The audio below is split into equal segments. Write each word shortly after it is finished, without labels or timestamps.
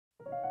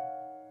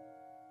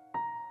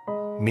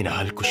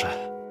Minahal ko siya.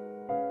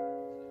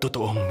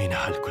 Totoong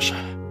minahal ko siya.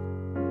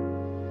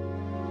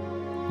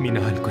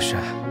 Minahal ko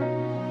siya.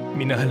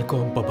 Minahal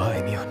ko ang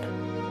babaeng yon.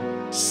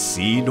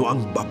 Sino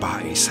ang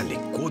babae sa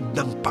likod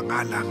ng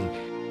pangalang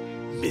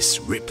Miss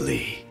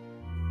Ripley?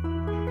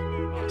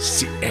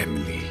 Si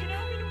Emily.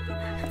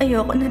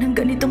 Ayoko na ng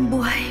ganitong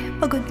buhay.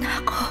 Pagod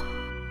na ako.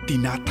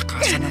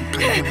 Tinatakasan ng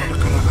kanyang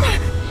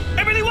nakaraan.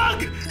 Emily,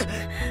 wag!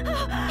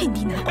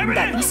 Hindi na ako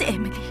dating si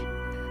Emily.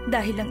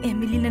 Dahil ang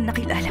Emily na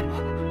nakilala mo,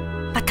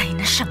 patay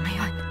na siya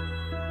ngayon.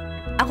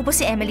 Ako po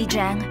si Emily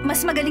Jang.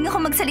 Mas magaling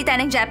ako magsalita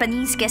ng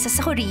Japanese kesa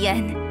sa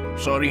Korean.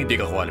 Sorry, hindi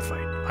ka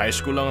qualified. High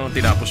school lang ang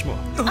tinapos mo.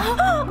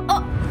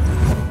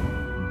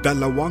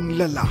 Dalawang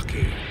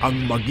lalaki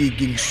ang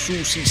magiging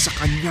susi sa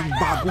kanyang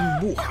bagong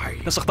buhay.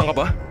 Nasaktan ka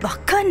ba?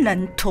 Baka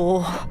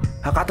nanto.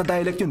 Hakata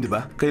dialect yun, di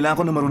ba? Kailangan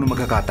ko na marunong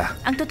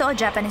magkakata. Ang totoo,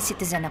 Japanese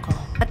citizen ako.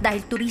 At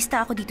dahil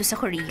turista ako dito sa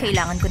Korea,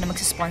 kailangan ko na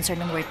magsusponsor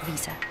ng work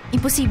visa.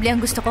 Imposible ang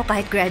gusto ko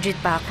kahit graduate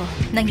pa ako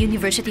ng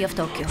University of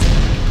Tokyo.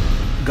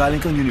 Galing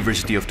kang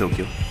University of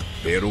Tokyo?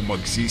 Pero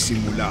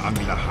magsisimula ang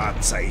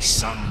lahat sa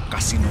isang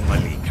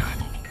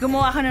kasinungalingan.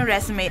 Gumawa ka ng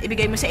resume,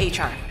 ibigay mo sa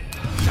HR.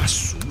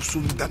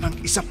 Nasusundan ng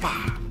isa pa.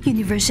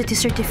 University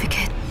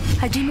certificate.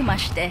 Hajime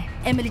mashite.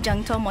 Emily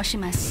Jang to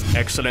moshimasu.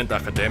 Excellent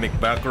academic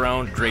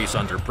background, grace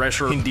under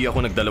pressure. Hindi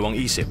ako nagdalawang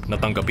isip na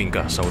tanggapin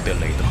ka sa hotel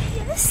na ito.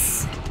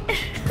 Yes!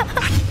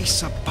 At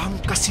isa pang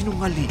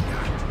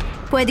kasinungalingan.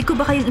 Pwede ko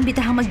ba kayong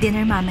imbitahang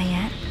mag-dinner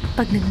mamaya?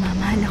 Pag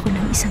nagmamahal ako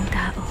ng isang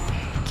tao,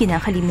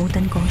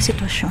 kinakalimutan ko ang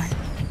sitwasyon.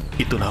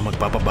 Ito na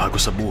magpapabago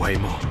sa buhay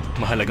mo.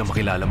 Mahalaga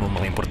makilala mo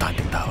mga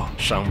importanteng tao.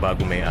 Siya ang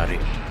bagong may-ari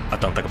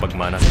at ang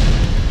tagapagmana.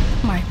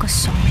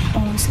 Marcos Song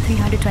owns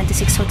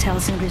 326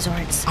 hotels and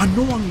resorts.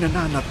 Ano ang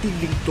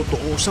nananatiling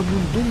totoo sa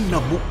mundong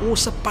nabuo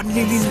sa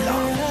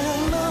panlilinlang?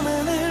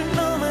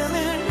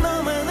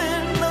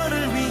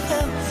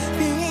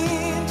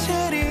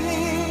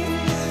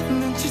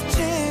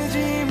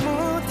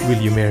 Will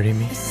you marry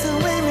me?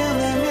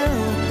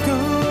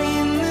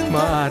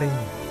 Maaaring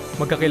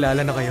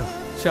magkakilala na kayo.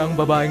 Siya ang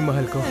babaeng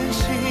mahal ko.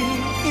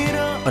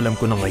 Alam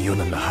ko na ngayon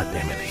ang lahat,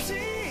 Emily.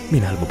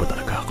 Minahal mo ba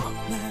talaga ako?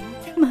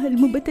 Mahal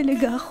mo ba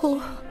talaga ako?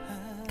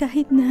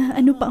 Kahit na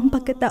ano pa ang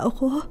pagkatao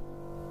ko?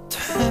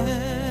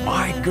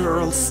 My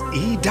girl's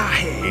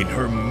Idahe in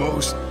her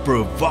most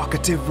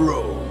provocative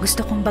role.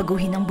 Gusto kong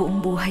baguhin ang buong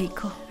buhay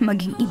ko.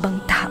 Maging ibang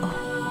tao.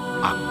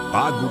 Ang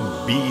bagong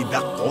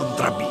bida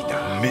kontra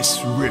bida, Miss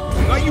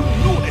Ripley. Ngayong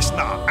Lunes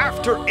na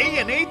after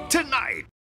ANA Tonight.